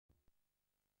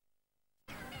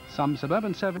Some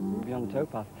suburban service... We'll be on the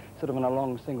towpath, sort of on a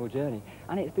long single journey,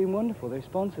 and it's been wonderful. The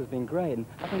response has been great, and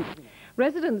I think...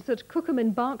 Residents at Cookham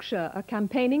in Berkshire are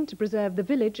campaigning to preserve the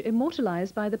village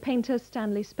immortalised by the painter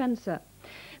Stanley Spencer.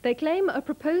 They claim a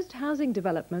proposed housing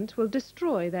development will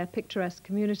destroy their picturesque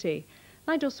community.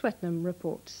 Nigel Swetnam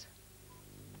reports.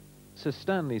 Sir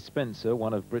Stanley Spencer,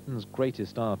 one of Britain's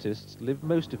greatest artists, lived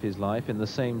most of his life in the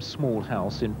same small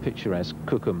house in picturesque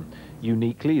Cookham.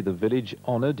 Uniquely, the village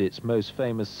honoured its most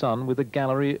famous son with a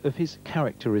gallery of his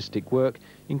characteristic work,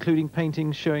 including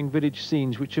paintings showing village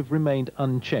scenes which have remained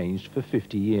unchanged for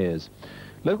 50 years.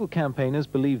 Local campaigners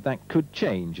believe that could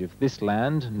change if this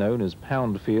land, known as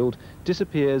Poundfield,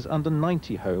 disappears under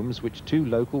 90 homes which two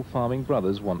local farming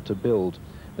brothers want to build.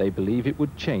 They believe it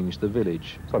would change the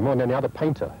village. So more than any other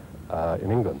painter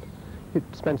in England,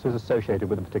 Spencer is associated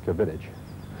with a particular village.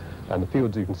 And the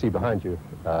fields you can see behind you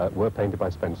were painted by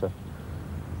Spencer.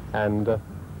 And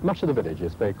much of the village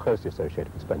is very closely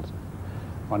associated with Spencer.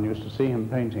 One used to see him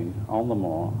painting on the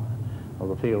moor, of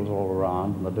the fields all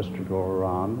around and the district all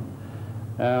around.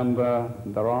 And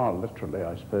there are literally,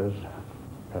 I suppose,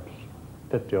 perhaps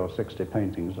 50 or 60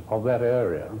 paintings of that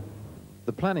area.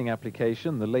 The planning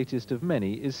application, the latest of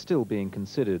many, is still being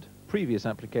considered. Previous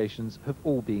applications have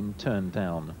all been turned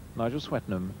down. Nigel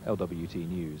Swetnam, LWT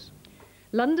News.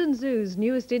 London Zoo's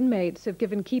newest inmates have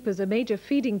given keepers a major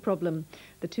feeding problem.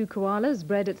 The two koalas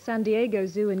bred at San Diego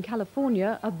Zoo in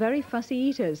California are very fussy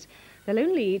eaters. They'll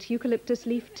only eat eucalyptus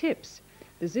leaf tips.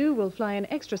 The zoo will fly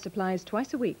in extra supplies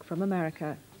twice a week from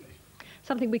America.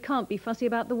 Something we can't be fussy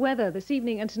about: the weather. This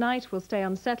evening and tonight will stay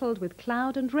unsettled with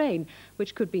cloud and rain,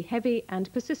 which could be heavy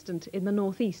and persistent in the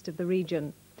northeast of the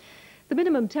region. The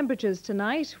minimum temperatures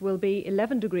tonight will be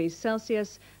 11 degrees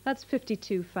Celsius, that's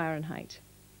 52 Fahrenheit.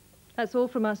 That's all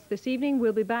from us this evening.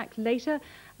 We'll be back later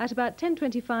at about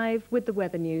 10:25 with the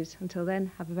weather news. Until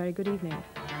then, have a very good evening.